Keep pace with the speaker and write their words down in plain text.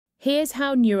Here's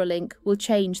how Neuralink will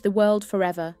change the world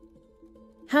forever.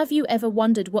 Have you ever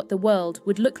wondered what the world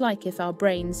would look like if our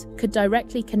brains could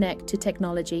directly connect to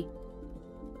technology?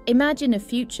 Imagine a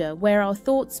future where our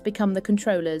thoughts become the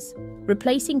controllers,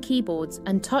 replacing keyboards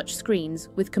and touch screens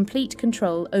with complete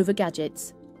control over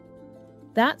gadgets.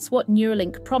 That's what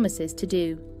Neuralink promises to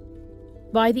do.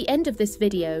 By the end of this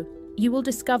video, you will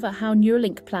discover how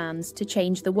Neuralink plans to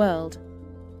change the world.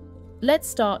 Let's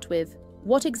start with,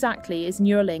 what exactly is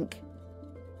Neuralink?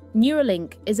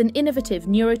 Neuralink is an innovative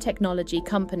neurotechnology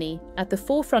company at the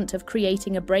forefront of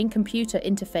creating a brain-computer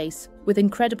interface with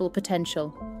incredible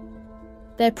potential.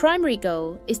 Their primary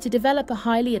goal is to develop a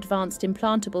highly advanced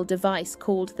implantable device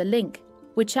called the Link,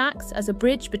 which acts as a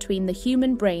bridge between the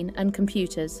human brain and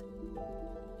computers.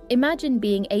 Imagine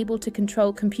being able to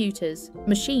control computers,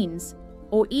 machines,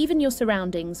 or even your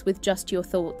surroundings with just your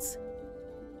thoughts.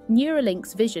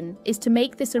 Neuralink's vision is to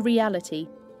make this a reality.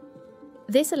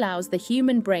 This allows the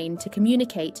human brain to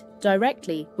communicate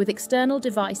directly with external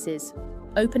devices,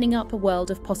 opening up a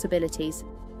world of possibilities.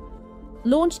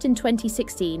 Launched in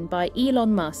 2016 by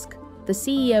Elon Musk, the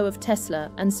CEO of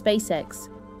Tesla and SpaceX,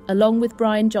 along with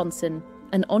Brian Johnson,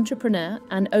 an entrepreneur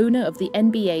and owner of the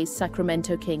NBA's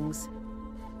Sacramento Kings.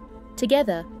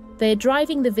 Together, they are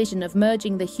driving the vision of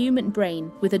merging the human brain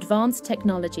with advanced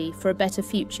technology for a better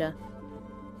future.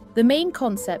 The main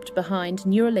concept behind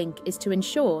Neuralink is to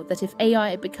ensure that if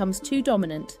AI becomes too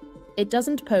dominant, it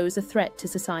doesn't pose a threat to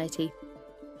society.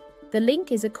 The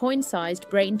Link is a coin-sized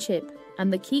brain chip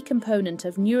and the key component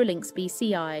of Neuralink's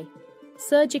BCI,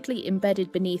 surgically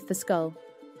embedded beneath the skull.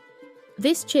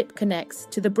 This chip connects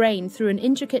to the brain through an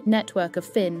intricate network of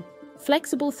thin,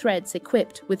 flexible threads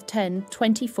equipped with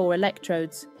 1024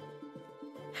 electrodes.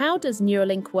 How does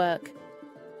Neuralink work?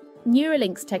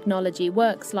 Neuralink's technology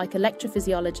works like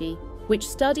electrophysiology, which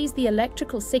studies the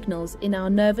electrical signals in our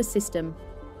nervous system.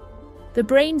 The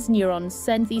brain's neurons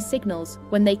send these signals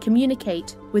when they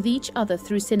communicate with each other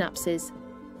through synapses.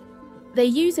 They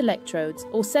use electrodes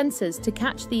or sensors to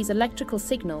catch these electrical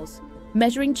signals,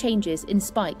 measuring changes in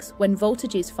spikes when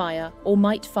voltages fire or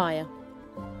might fire.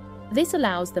 This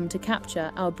allows them to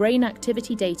capture our brain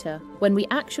activity data when we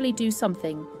actually do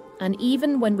something, and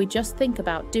even when we just think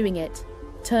about doing it,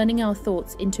 turning our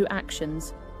thoughts into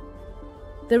actions.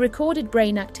 The recorded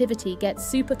brain activity gets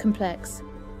super complex,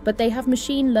 but they have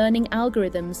machine learning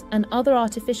algorithms and other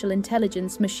artificial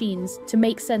intelligence machines to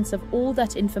make sense of all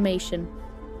that information.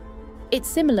 It's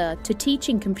similar to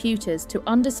teaching computers to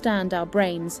understand our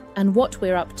brains and what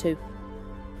we're up to.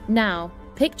 Now,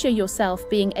 picture yourself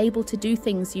being able to do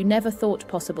things you never thought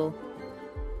possible.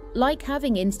 Like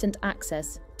having instant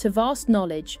access to vast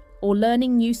knowledge or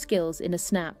learning new skills in a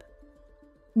snap.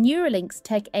 Neuralink's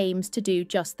tech aims to do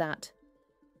just that.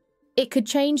 It could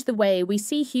change the way we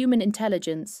see human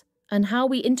intelligence and how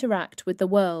we interact with the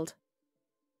world.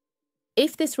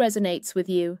 If this resonates with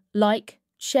you, like,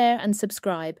 share and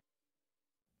subscribe.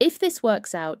 If this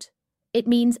works out, it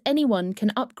means anyone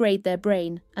can upgrade their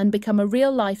brain and become a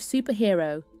real-life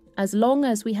superhero as long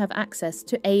as we have access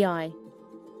to AI.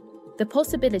 The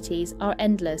possibilities are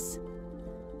endless.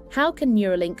 How can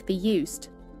Neuralink be used?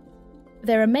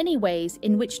 There are many ways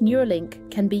in which Neuralink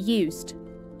can be used.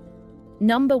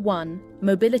 Number 1.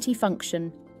 Mobility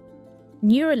function.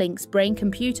 Neuralink's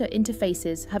brain-computer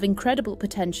interfaces have incredible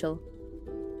potential.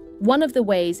 One of the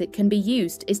ways it can be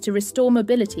used is to restore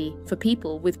mobility for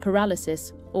people with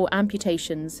paralysis or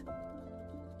amputations.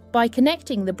 By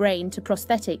connecting the brain to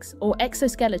prosthetics or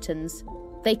exoskeletons,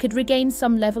 they could regain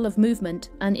some level of movement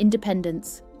and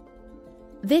independence.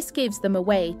 This gives them a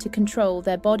way to control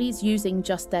their bodies using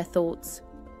just their thoughts.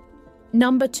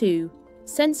 Number 2.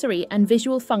 Sensory and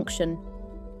visual function.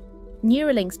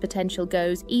 Neuralink's potential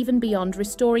goes even beyond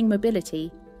restoring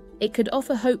mobility. It could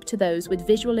offer hope to those with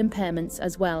visual impairments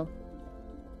as well.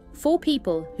 For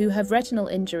people who have retinal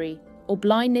injury or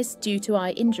blindness due to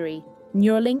eye injury,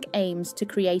 Neuralink aims to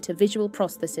create a visual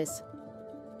prosthesis.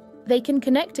 They can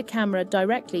connect a camera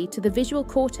directly to the visual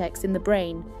cortex in the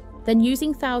brain, then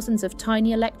using thousands of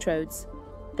tiny electrodes,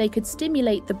 they could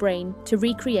stimulate the brain to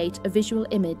recreate a visual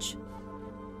image.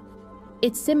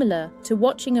 It's similar to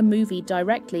watching a movie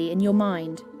directly in your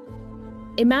mind.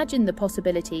 Imagine the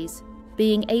possibilities,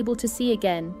 being able to see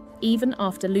again, even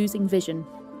after losing vision.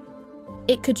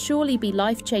 It could surely be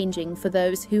life-changing for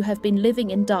those who have been living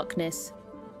in darkness.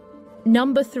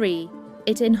 Number 3.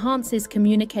 It enhances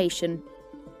communication.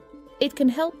 It can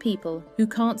help people who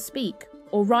can't speak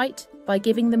or write by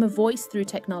giving them a voice through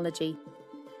technology.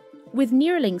 With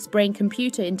Neuralink's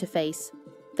brain-computer interface,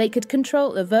 they could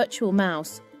control a virtual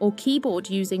mouse or keyboard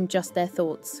using just their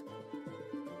thoughts.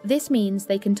 This means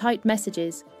they can type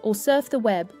messages or surf the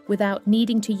web without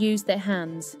needing to use their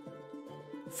hands.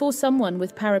 For someone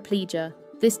with paraplegia,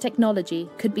 this technology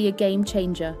could be a game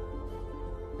changer.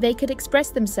 They could express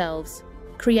themselves,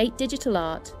 create digital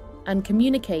art, and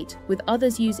communicate with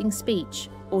others using speech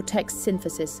or text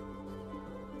synthesis.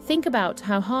 Think about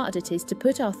how hard it is to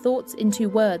put our thoughts into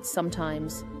words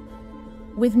sometimes.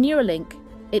 With Neuralink,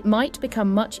 it might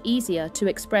become much easier to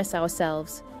express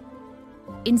ourselves.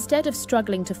 Instead of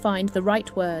struggling to find the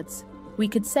right words, we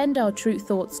could send our true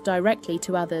thoughts directly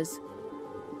to others.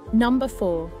 Number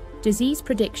 4. Disease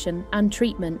prediction and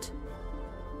treatment.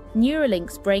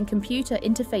 Neuralink's brain-computer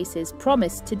interfaces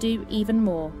promise to do even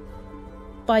more.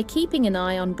 By keeping an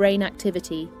eye on brain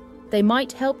activity, they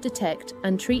might help detect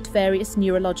and treat various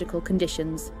neurological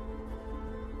conditions.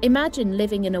 Imagine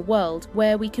living in a world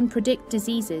where we can predict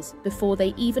diseases before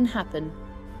they even happen.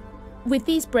 With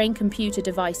these brain-computer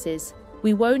devices,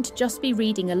 we won't just be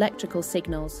reading electrical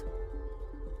signals.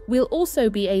 We'll also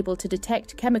be able to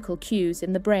detect chemical cues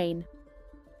in the brain.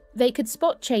 They could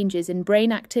spot changes in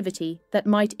brain activity that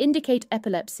might indicate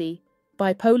epilepsy,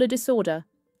 bipolar disorder,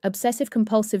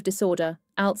 obsessive-compulsive disorder,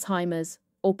 Alzheimer's,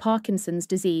 or Parkinson's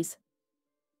disease.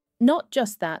 Not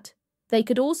just that, they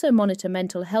could also monitor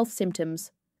mental health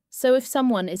symptoms, so if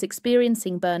someone is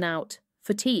experiencing burnout,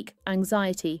 fatigue,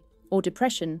 anxiety, or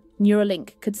depression,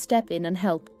 Neuralink could step in and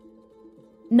help.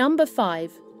 Number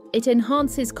 5. It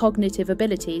enhances cognitive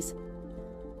abilities.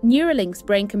 Neuralink's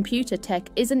brain-computer tech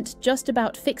isn't just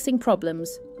about fixing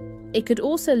problems. It could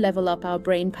also level up our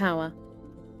brain power.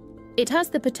 It has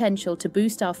the potential to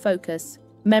boost our focus,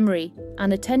 memory,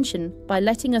 and attention by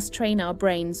letting us train our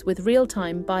brains with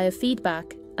real-time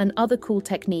biofeedback and other cool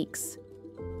techniques.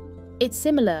 It's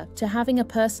similar to having a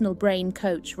personal brain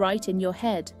coach right in your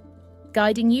head,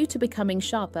 guiding you to becoming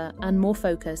sharper and more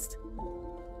focused.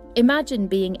 Imagine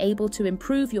being able to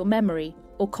improve your memory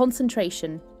or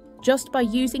concentration just by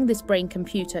using this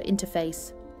brain-computer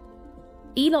interface.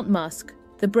 Elon Musk,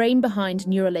 the brain behind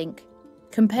Neuralink,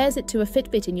 compares it to a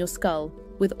Fitbit in your skull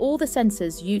with all the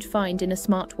sensors you'd find in a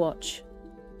smartwatch.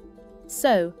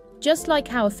 So, just like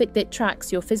how a Fitbit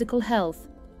tracks your physical health,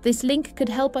 this link could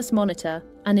help us monitor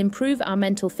and improve our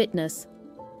mental fitness.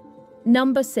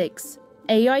 Number 6.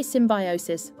 AI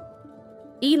symbiosis.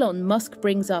 Elon Musk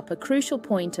brings up a crucial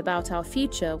point about our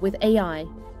future with AI.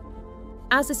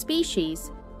 As a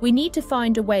species, we need to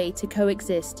find a way to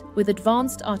coexist with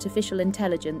advanced artificial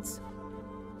intelligence.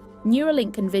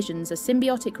 Neuralink envisions a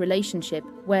symbiotic relationship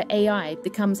where AI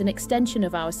becomes an extension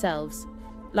of ourselves,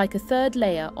 like a third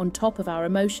layer on top of our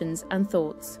emotions and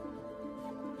thoughts.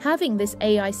 Having this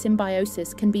AI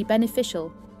symbiosis can be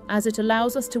beneficial as it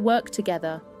allows us to work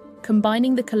together,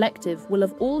 combining the collective will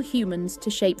of all humans to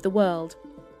shape the world.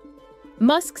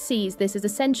 Musk sees this as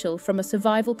essential from a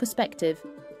survival perspective.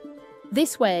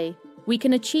 This way, we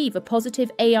can achieve a positive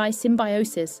AI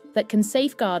symbiosis that can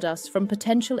safeguard us from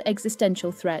potential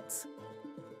existential threats.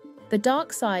 The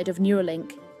dark side of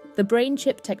Neuralink, the brain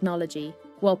chip technology,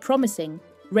 while promising,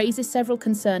 raises several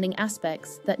concerning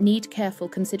aspects that need careful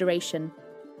consideration.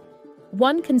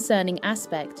 One concerning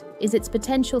aspect is its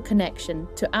potential connection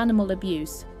to animal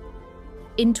abuse.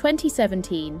 In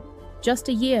 2017, just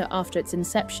a year after its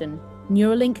inception,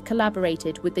 Neuralink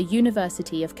collaborated with the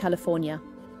University of California.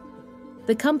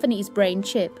 The company's brain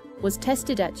chip was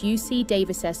tested at UC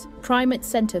Davis's Primate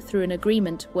Center through an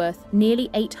agreement worth nearly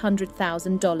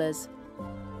 $800,000.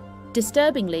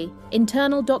 Disturbingly,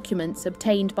 internal documents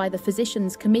obtained by the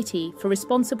Physicians' Committee for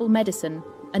Responsible Medicine,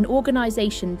 an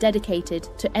organization dedicated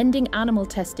to ending animal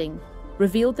testing,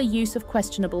 revealed the use of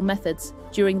questionable methods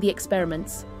during the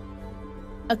experiments.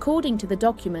 According to the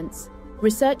documents,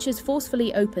 researchers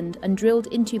forcefully opened and drilled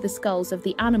into the skulls of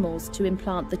the animals to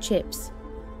implant the chips.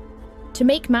 To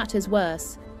make matters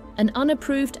worse, an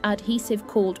unapproved adhesive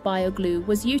called bioglue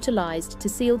was utilized to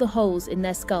seal the holes in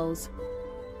their skulls.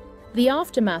 The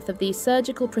aftermath of these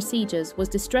surgical procedures was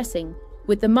distressing,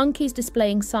 with the monkeys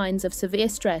displaying signs of severe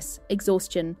stress,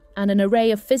 exhaustion, and an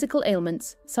array of physical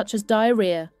ailments such as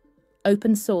diarrhea,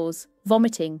 open sores,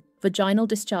 vomiting, vaginal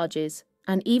discharges,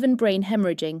 and even brain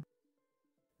hemorrhaging.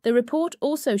 The report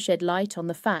also shed light on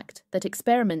the fact that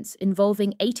experiments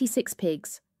involving 86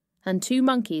 pigs and 2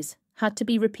 monkeys had to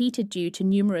be repeated due to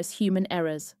numerous human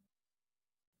errors.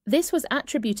 This was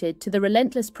attributed to the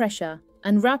relentless pressure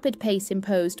and rapid pace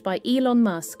imposed by Elon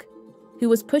Musk, who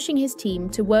was pushing his team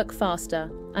to work faster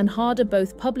and harder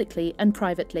both publicly and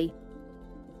privately.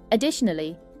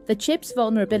 Additionally, the chip's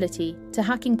vulnerability to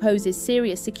hacking poses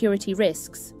serious security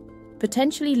risks,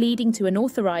 potentially leading to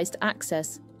unauthorized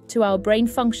access to our brain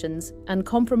functions and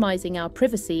compromising our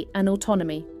privacy and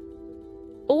autonomy.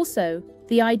 Also,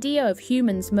 The idea of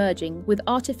humans merging with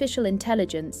artificial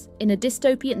intelligence in a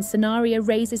dystopian scenario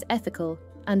raises ethical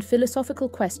and philosophical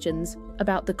questions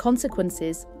about the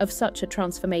consequences of such a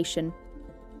transformation.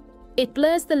 It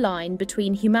blurs the line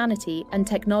between humanity and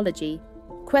technology,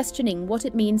 questioning what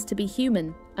it means to be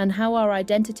human and how our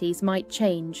identities might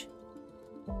change.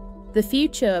 The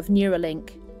future of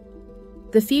Neuralink.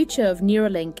 The future of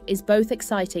Neuralink is both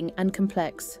exciting and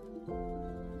complex.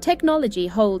 Technology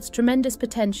holds tremendous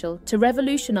potential to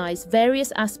revolutionize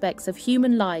various aspects of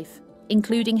human life,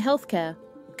 including healthcare,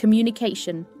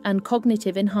 communication, and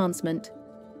cognitive enhancement.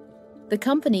 The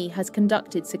company has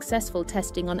conducted successful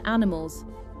testing on animals,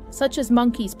 such as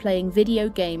monkeys playing video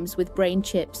games with brain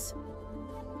chips.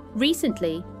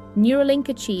 Recently, Neuralink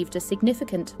achieved a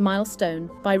significant milestone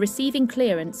by receiving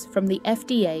clearance from the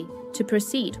FDA to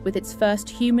proceed with its first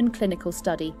human clinical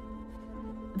study.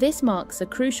 This marks a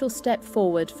crucial step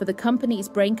forward for the company's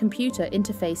brain-computer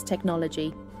interface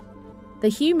technology. The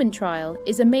human trial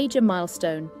is a major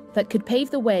milestone that could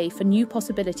pave the way for new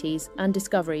possibilities and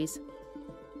discoveries.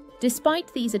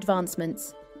 Despite these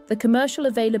advancements, the commercial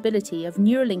availability of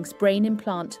Neuralink's brain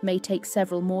implant may take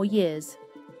several more years.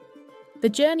 The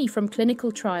journey from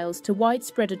clinical trials to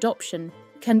widespread adoption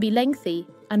can be lengthy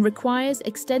and requires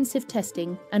extensive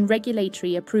testing and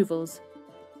regulatory approvals.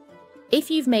 If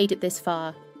you've made it this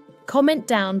far, comment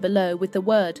down below with the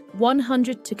word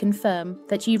 100 to confirm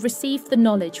that you've received the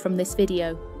knowledge from this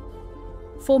video.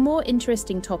 For more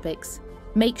interesting topics,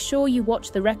 make sure you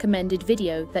watch the recommended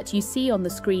video that you see on the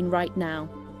screen right now.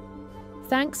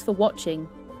 Thanks for watching.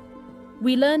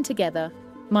 We learn together.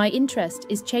 My interest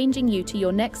is changing you to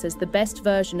your next as the best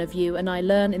version of you, and I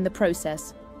learn in the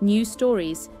process. New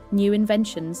stories, new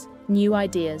inventions, new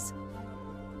ideas.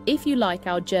 If you like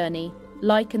our journey,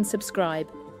 like and subscribe.